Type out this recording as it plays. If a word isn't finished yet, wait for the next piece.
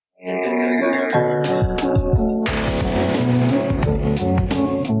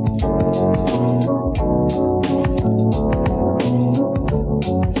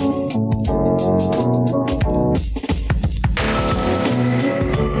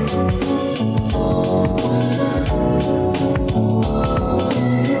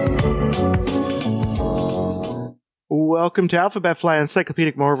Welcome to Alphabet Fly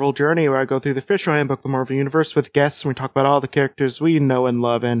Encyclopedic Marvel Journey, where I go through the official handbook of the Marvel Universe with guests, and we talk about all the characters we know and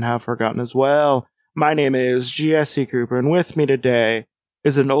love and have forgotten as well. My name is Jesse Cooper, and with me today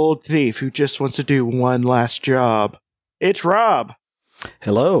is an old thief who just wants to do one last job. It's Rob.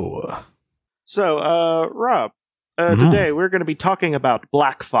 Hello. So, Rob, today we're going to be talking about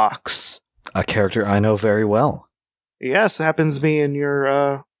Black Fox. A character I know very well. Yes, it happens to be in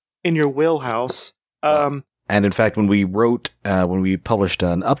your wheelhouse. And in fact, when we published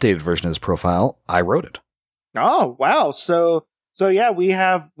an updated version of his profile, I wrote it. Oh, wow. So yeah, we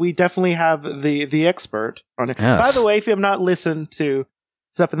definitely have the expert on it. Yes. By the way, if you have not listened to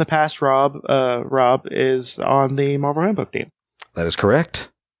stuff in the past, Rob is on the Marvel Handbook team. That is correct.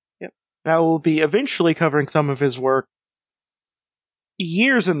 Yep. Now we'll be eventually covering some of his work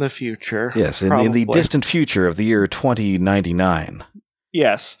years in the future. Yes, in the distant future of the year 2099.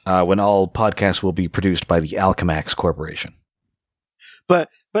 Yes. When all podcasts will be produced by the Alchemax Corporation. But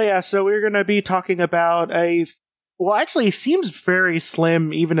yeah, so we're going to be talking about actually it seems very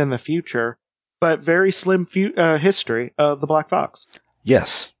slim even in the future, but very slim history of the Black Fox.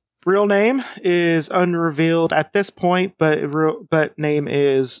 Yes. Real name is unrevealed at this point, but name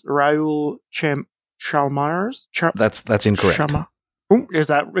is Raoul Chalmers? That's incorrect. Is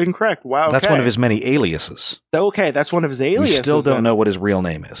that incorrect? Wow. That's one of his many aliases. Okay, that's one of his aliases. We still don't know what his real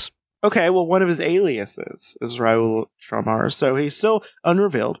name is. Okay, well, one of his aliases is Raoul Chalmers, so he's still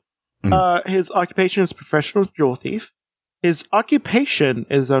unrevealed. His occupation is professional jewel thief. His occupation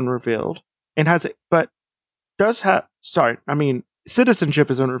is unrevealed, and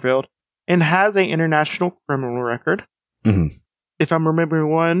citizenship is unrevealed, and has an international criminal record. Mm-hmm. If I'm remembering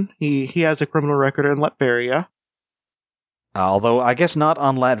one, he has a criminal record in Latveria. Although, I guess not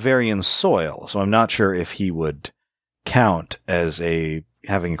on Latverian soil, so I'm not sure if he would count as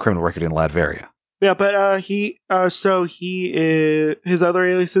having a criminal record in Latveria. Yeah, but his other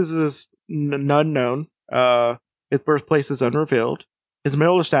aliases is unknown. His birthplace is unrevealed. His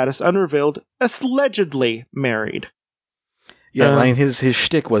marital status unrevealed. Allegedly married. Yeah, I mean, his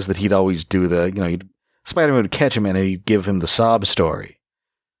shtick was that he'd always do Spider-Man would catch him and he'd give him the sob story.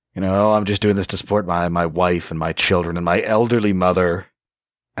 I'm just doing this to support my wife and my children and my elderly mother.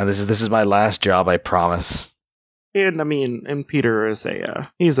 And this is my last job, I promise. And Peter is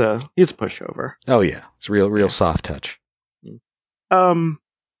he's a pushover. Oh yeah. It's real soft touch.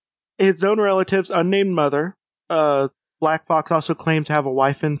 His known relatives, unnamed mother. Black Fox also claimed to have a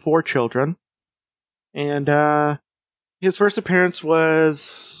wife and 4 children. And his first appearance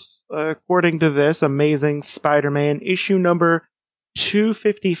was, according to this, Amazing Spider-Man issue number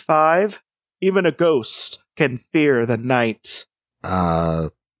 255. Even a ghost can fear the night.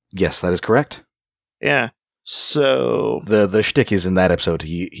 Yes, that is correct. Yeah. So the shtick is in that episode.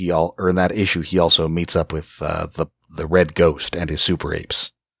 In that issue, he also meets up with the Red Ghost and his super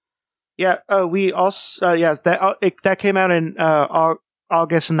apes. Yeah. We also that came out in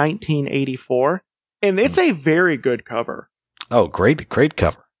August 1984, and it's a very good cover. Oh, great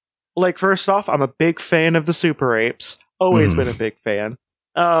cover. Like, first off, I'm a big fan of the super apes. Always been a big fan.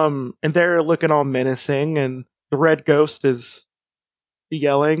 And they're looking all menacing, and the Red Ghost is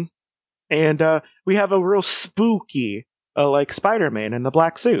yelling. And we have a real spooky, Spider-Man in the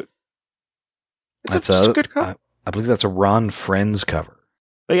black suit. It's a good cover. I believe that's a Ron Friends cover.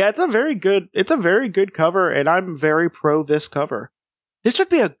 But yeah, it's a very good cover, and I'm very pro this cover. This would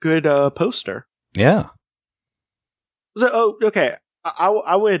be a good poster. Yeah. So, okay.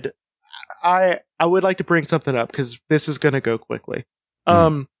 I would like to bring something up because this is going to go quickly.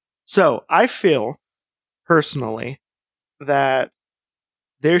 So I feel personally that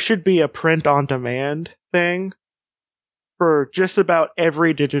there should be a print on demand thing for just about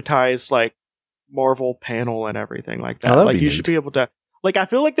every digitized Marvel panel and everything like that. Oh, you should be able to I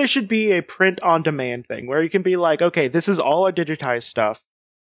feel like there should be a print on demand thing where you can be like, okay, this is all our digitized stuff.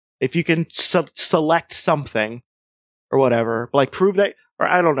 If you can select something or whatever, prove that, or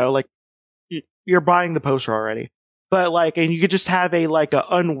I don't know, you're buying the poster already. But and you could just have a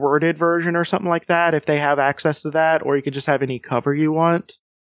unworded version or something like that if they have access to that, or you could just have any cover you want.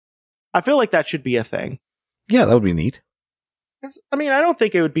 I feel like that should be a thing. Yeah, that would be neat. I don't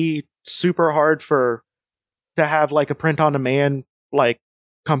think it would be super hard to have a print on demand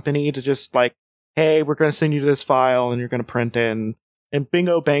company to just hey, we're going to send you this file and you're going to print in And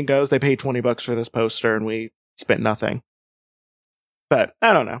bingo bangos, they paid $20 for this poster and we spent nothing. But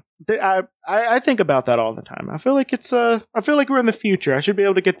I don't know. I think about that all the time. I feel like I feel like we're in the future. I should be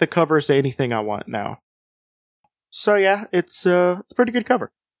able to get the covers to anything I want now. So yeah, it's a pretty good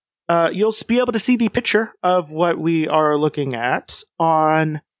cover. You'll be able to see the picture of what we are looking at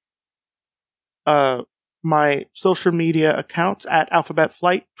on my social media accounts at Alphabet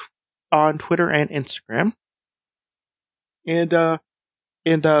Flight on Twitter and Instagram. And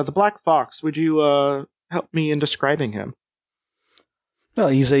the Black Fox, would you help me in describing him? Well,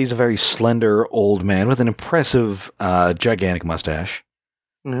 he's a very slender old man with an impressive, gigantic mustache.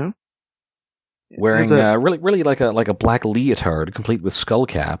 Mm-hmm. Wearing really like a black leotard, complete with skull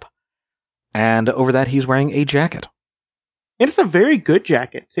cap, and over that he's wearing a jacket. And it's a very good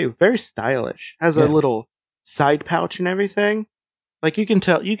jacket too, very stylish. Has a little side pouch and everything. Like you can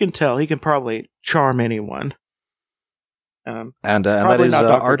tell he can probably charm anyone. And that is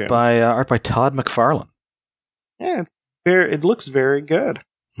art by Todd McFarlane. Yeah, it looks very good.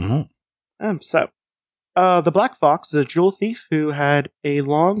 Mm-hmm. The Black Fox is a jewel thief who had a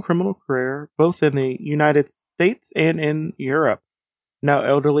long criminal career both in the United States and in Europe. Now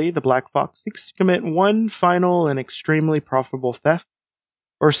elderly, the Black Fox seeks to commit one final and extremely profitable theft,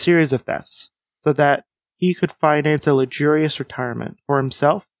 or series of thefts, so that he could finance a luxurious retirement for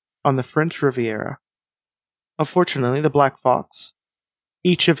himself on the French Riviera. Unfortunately, the Black Fox,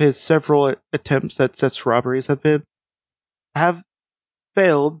 each of his several attempts at such robberies have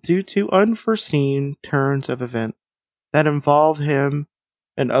failed due to unforeseen turns of events that involve him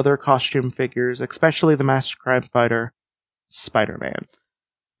and other costume figures, especially the masked crime fighter, Spider-Man.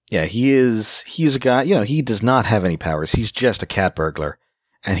 Yeah, he's a guy, he does not have any powers. He's just a cat burglar,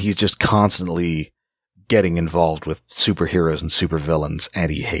 and he's just constantly getting involved with superheroes and supervillains,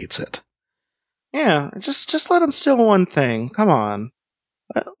 and he hates it. Yeah, just let him steal one thing. Come on.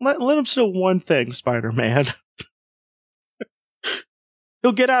 Let him steal one thing, Spider-Man.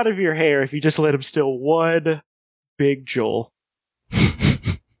 He'll get out of your hair if you just let him steal one big jewel.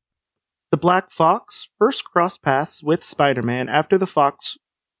 The Black Fox first crossed paths with Spider-Man after the Fox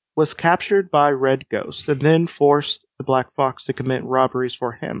was captured by Red Ghost and then forced the Black Fox to commit robberies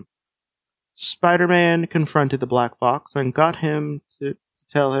for him. Spider-Man confronted the Black Fox and got him to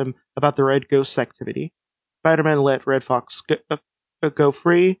tell him about the Red Ghost's activity. Spider-Man let Red Fox go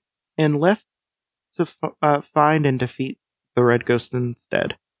free and left to find and defeat the Red Ghost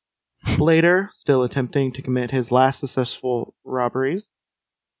instead. Later, still attempting to commit his last successful robberies,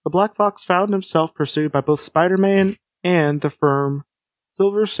 the Black Fox found himself pursued by both Spider-Man and the firm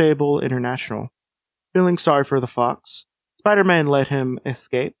Silver Sable International. Feeling sorry for the Fox, Spider-Man let him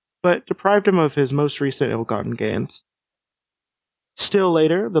escape, but deprived him of his most recent ill-gotten gains. Still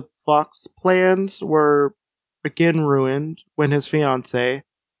later, the Fox's plans were again ruined when his fiancée,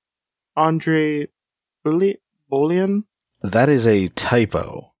 Andre Bolian. That is a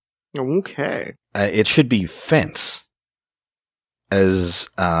typo. Okay. It should be fence. As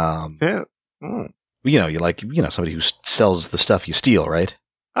Oh. Somebody who sells the stuff you steal, right?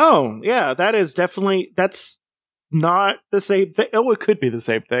 Oh, yeah, that's not the same thing. Oh, it could be the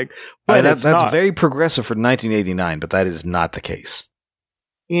same thing. But that's very progressive for 1989, but that is not the case.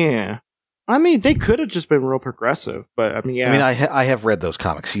 Yeah. I mean, they could have just been real progressive, but I mean, yeah. I mean, I have read those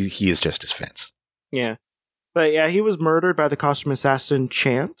comics. He is just his fence. Yeah. But yeah, he was murdered by the costume assassin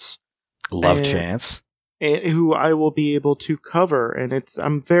Chance. Love Chance. Who I will be able to cover, and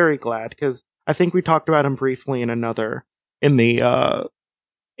I'm very glad, because I think we talked about him briefly in the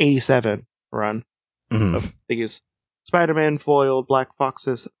 87 run of these. Spider-Man foiled Black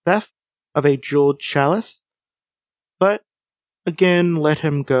Fox's theft of a jeweled chalice, but again let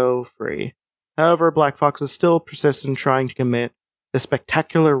him go free. However, Black Fox is still persistent in trying to commit the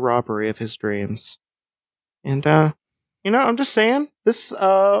spectacular robbery of his dreams. And, I'm just saying,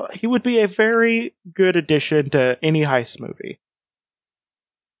 he would be a very good addition to any heist movie.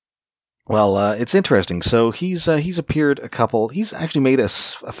 Well, it's interesting. So he's appeared he's actually made a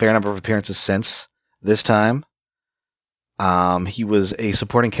fair number of appearances since this time. He was a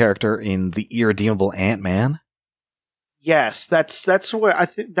supporting character in The Irredeemable Ant-Man. Yes, that's where I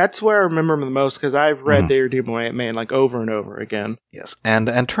remember him the most, because I've read The Irredeemable Ant-Man like over and over again. Yes, and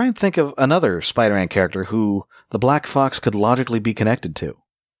try and think of another Spider-Man character who the Black Fox could logically be connected to.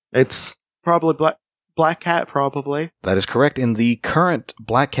 It's probably Black Cat, probably. That is correct. In the current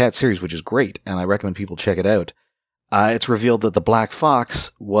Black Cat series, which is great, and I recommend people check it out, it's revealed that the Black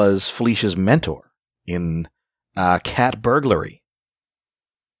Fox was Felicia's mentor in cat burglary.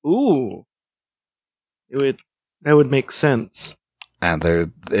 Ooh. That would make sense.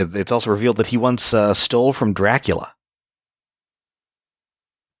 And it's also revealed that he once stole from Dracula.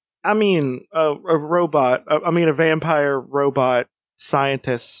 I mean, a robot. A vampire robot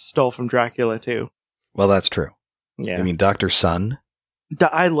scientist stole from Dracula too. Well, that's true. Yeah. You mean Dr. Sun?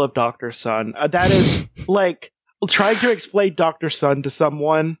 I love Dr. Sun. That is like trying to explain Dr. Sun to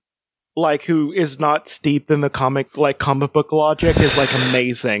someone like who is not steeped in the comic book logic is like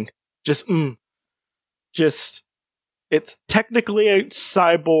amazing. Just it's technically a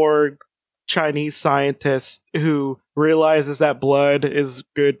cyborg Chinese scientist who realizes that blood is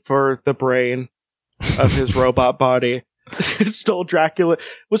good for the brain of his robot body. Stole Dracula,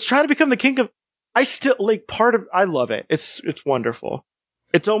 was trying to become the king of. I love it. It's wonderful.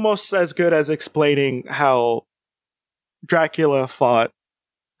 It's almost as good as explaining how Dracula fought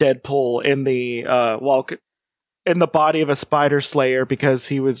Deadpool in the in the body of a spider slayer because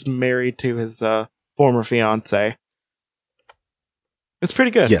he was married to his former fiance. It's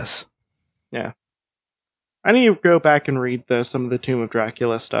pretty good. Yes. Yeah. I need to go back and read some of the Tomb of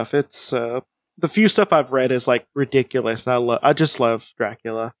Dracula stuff. It's the few stuff I've read is like ridiculous, and I just love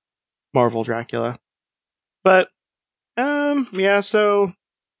Dracula, Marvel Dracula. But yeah. So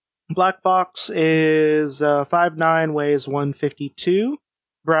Black Fox is 5'9", weighs 152,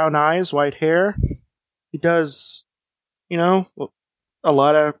 brown eyes, white hair. He does, a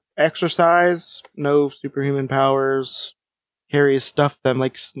lot of exercise, no superhuman powers, carries stuff that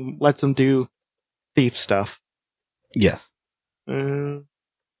lets him do thief stuff. Yes. Yeah,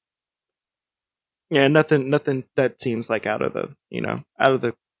 nothing that seems like out of the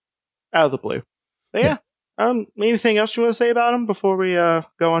blue. But yeah. Anything else you want to say about him before we go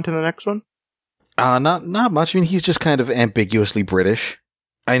on to the next one? Not much. I mean, he's just kind of ambiguously British.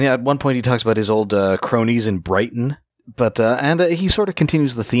 I mean, at one point he talks about his old cronies in Brighton, but he sort of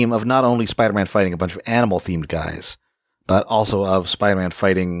continues the theme of not only Spider-Man fighting a bunch of animal-themed guys, but also of Spider-Man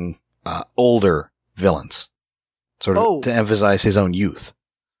fighting older villains, sort of to emphasize his own youth.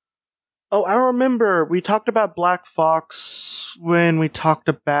 Oh, I remember we talked about Black Fox when we talked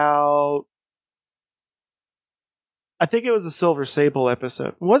about. I think it was the Silver Sable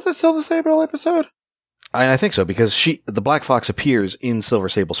episode. Was it Silver Sable episode? I think so, because the Black Fox appears in Silver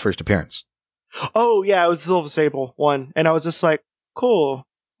Sable's first appearance. Oh, yeah, it was the Silver Sable one. And I was just like, cool.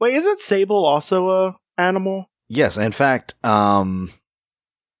 Wait, isn't Sable also a animal? Yes, in fact, you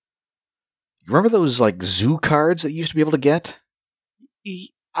remember those like zoo cards that you used to be able to get? Yeah,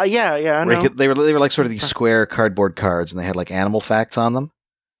 I know. They were like sort of these square cardboard cards, and they had like animal facts on them.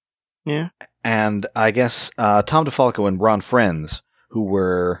 Yeah. And I guess Tom DeFalco and Ron Friends, who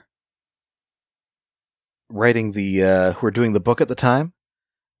were writing who were doing the book at the time,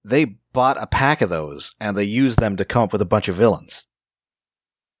 they bought a pack of those, and they used them to come up with a bunch of villains.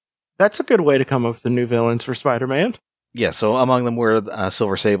 That's a good way to come up with the new villains for Spider-Man. Yeah, so among them were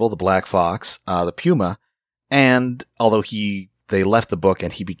Silver Sable, the Black Fox, the Puma, and although they left the book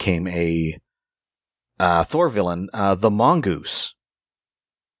and he became a Thor villain, the Mongoose.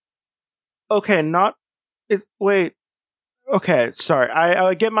 Okay, wait. Okay, sorry.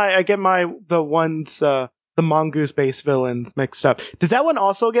 I get the ones the Mongoose based villains mixed up. Did that one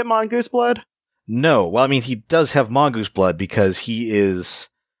also get Mongoose blood? No. Well, I mean, he does have Mongoose blood because he is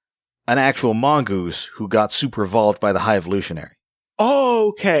an actual mongoose who got super evolved by the High Evolutionary.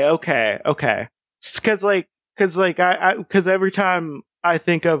 Oh, okay. Because every time I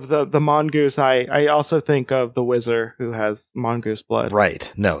think of the mongoose, I also think of the wizard who has mongoose blood.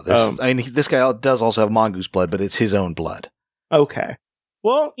 Right. No, this guy does also have mongoose blood, but it's his own blood. Okay.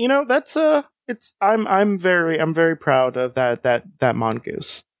 Well, that's I'm very proud of that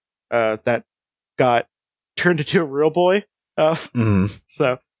mongoose that got turned into a real boy.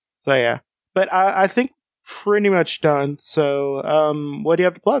 So yeah. But I think pretty much done. So what do you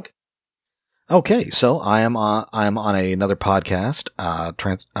have to plug? Okay, so I am on another podcast,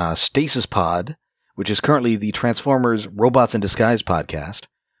 Stasis Pod, which is currently the Transformers Robots in Disguise podcast,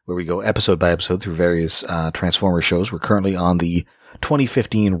 where we go episode by episode through various Transformers shows. We're currently on the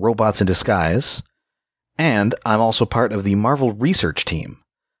 2015 Robots in Disguise, and I'm also part of the Marvel research team.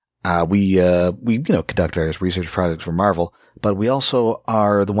 We conduct various research projects for Marvel, but we also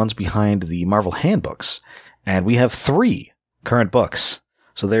are the ones behind the Marvel handbooks, and we have 3 current books.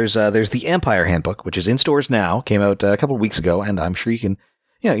 So there's the Empire Handbook, which is in stores now, came out a couple of weeks ago, and I'm sure you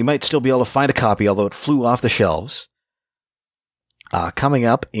might still be able to find a copy, although it flew off the shelves. Coming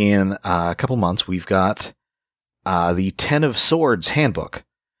up in a couple months, we've got the Ten of Swords Handbook,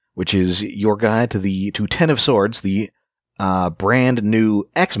 which is your guide to Ten of Swords, the brand new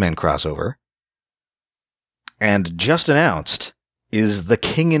X-Men crossover. And just announced is the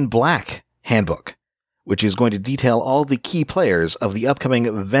King in Black Handbook, which is going to detail all the key players of the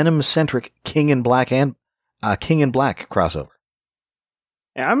upcoming Venom-centric King in Black crossover.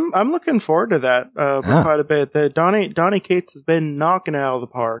 I'm looking forward to that quite a bit. The Donny Cates has been knocking it out of the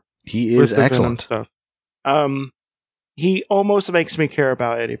park. He is excellent. Stuff. He almost makes me care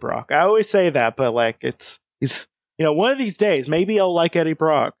about Eddie Brock. I always say that, but like he's one of these days maybe I'll like Eddie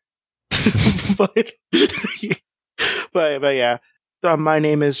Brock. but yeah. My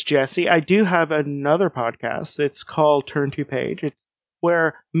name is Jesse. I do have another podcast. It's called Turn to Page. It's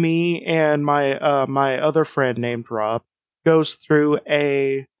where me and my other friend named Rob goes through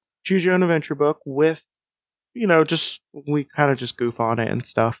a Choose Your Own Adventure book with, we kind of just goof on it and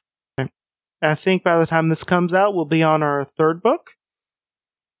stuff. I think by the time this comes out, we'll be on our third book.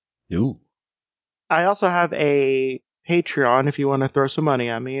 Ooh. I also have a Patreon if you want to throw some money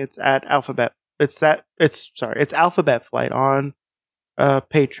at me. It's at Alphabet. It's Alphabet Flight on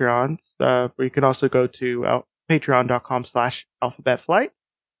Patreon. You can also go to patreon.com/alphabetflight.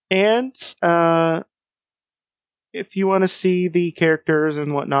 And if you want to see the characters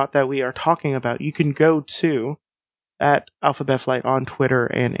and whatnot that we are talking about, you can go to at Alphabet Flight on Twitter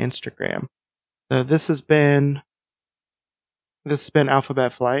and Instagram. So this has been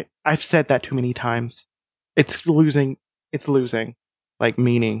Alphabet Flight. I've said that too many times. It's losing like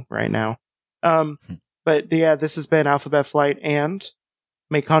meaning right now. But yeah, this has been Alphabet Flight, and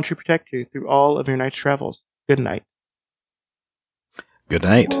may Country protect you through all of your night's travels. Good night. Good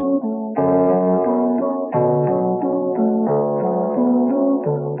night.